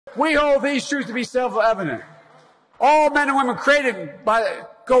We hold these truths to be self-evident. All men and women created by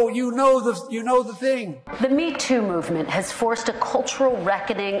you know the thing. The Me Too movement has forced a cultural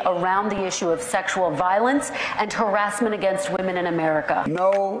reckoning around the issue of sexual violence and harassment against women in America.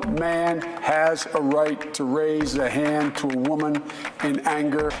 No man has a right to raise a hand to a woman in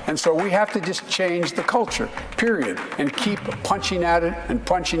anger. And so we have to just change the culture, period, and keep punching at it and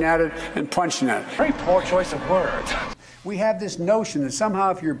punching at it and punching at it. Very poor choice of words. We have this notion that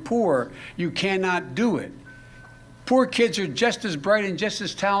somehow if you're poor, you cannot do it. Poor kids are just as bright and just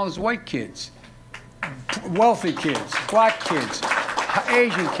as talented as white kids, wealthy kids, black kids,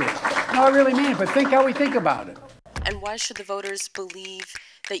 Asian kids. No, I really mean it, but think how we think about it. And why should the voters believe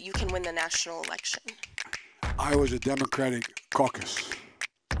that you can win the national election? I was a Democratic caucus.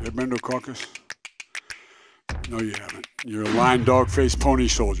 You ever been to a caucus? No, you haven't. You're a lying dog-faced pony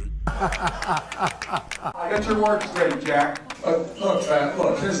soldier. Get your work straight, Jack.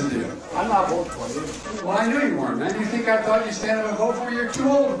 Look, here's the deal. I'm not voting for you. Well, I knew you weren't, man. You think I thought you'd stand up and vote for me? You're too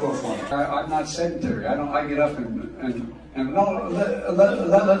old to vote for me. I'm not sedentary. I get up and no,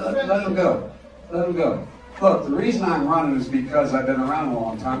 let him go. Let him go. Look, the reason I'm running is because I've been around a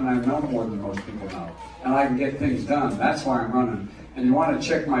long time and I know more than most people know. And I can get things done. That's why I'm running. And you want to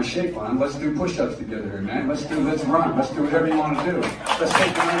check my shape on, let's do push-ups together here, man. Let's run. Let's do whatever you want to do. Let's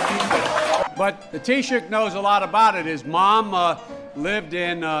take the T-shirt. But the Taoiseach knows a lot about it. His mom lived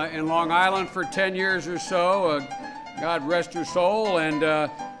in Long Island for 10 years or so. God rest her soul. And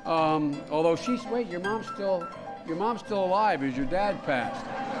although your mom's still alive as your dad passed.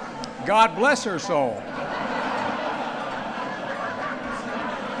 God bless her soul.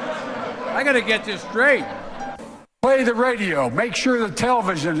 I got to get this straight. Play the radio. Make sure the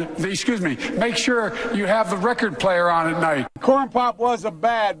television, make sure you have the record player on at night. Corn Pop was a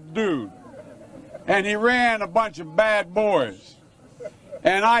bad dude, and he ran a bunch of bad boys.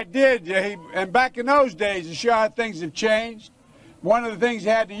 And I did, and back in those days, to show how things have changed, one of the things you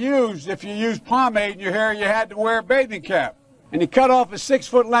had to use, if you used pomade in your hair, you had to wear a bathing cap. And he cut off a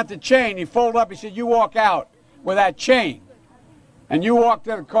 6-foot length of chain. He folded up, he said, you walk out with that chain. And you walk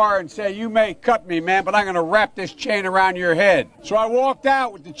to the car and say, you may cut me, man, but I'm going to wrap this chain around your head. So I walked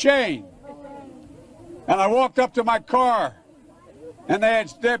out with the chain. And I walked up to my car. And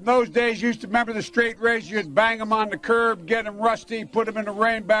in those days, you used to remember the straight razor. You'd bang them on the curb, get them rusty, put them in a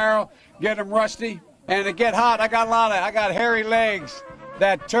rain barrel, get them rusty. And to get hot, I got hairy legs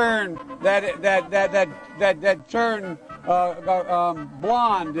that turn,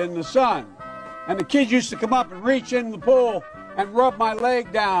 blonde in the sun. And the kids used to come up and reach in the pool and rub my leg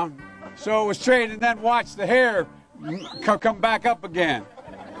down so it was straight, and then watch the hair come back up again.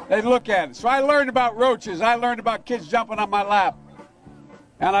 They'd look at it. So I learned about roaches. I learned about kids jumping on my lap.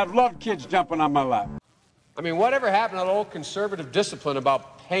 And I've loved kids jumping on my lap. I mean, whatever happened to that old conservative discipline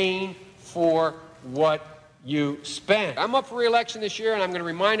about paying for what you spend? I'm up for re-election this year, and I'm going to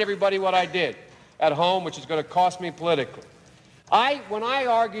remind everybody what I did at home, which is going to cost me politically. When I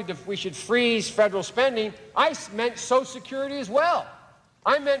argued that we should freeze federal spending, I meant Social Security as well.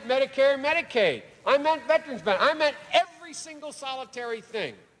 I meant Medicare and Medicaid. I meant veterans benefits. I meant every single solitary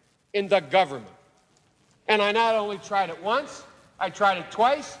thing in the government. And I not only tried it once, I tried it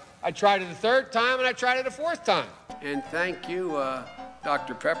twice, I tried it a third time, and I tried it a fourth time. And thank you,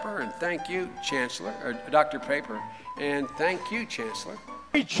 Dr. Pepper, and thank you, Chancellor, or Dr. Paper, and thank you, Chancellor.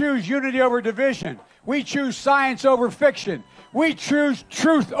 We choose unity over division. We choose science over fiction. We choose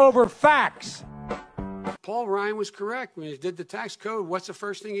truth over facts. Paul Ryan was correct. When he did the tax code, what's the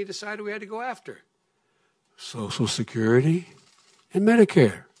first thing he decided we had to go after? Social Security and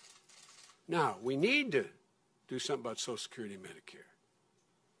Medicare. Now, we need to do something about Social Security and Medicare.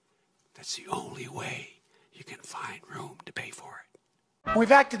 That's the only way you can find room to pay for it. When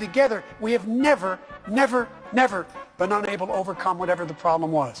we've acted together, we have never been unable to overcome whatever the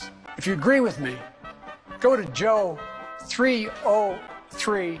problem was. If you agree with me, go to Joe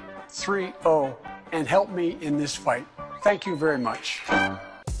 30330 and help me in this fight. Thank you very much.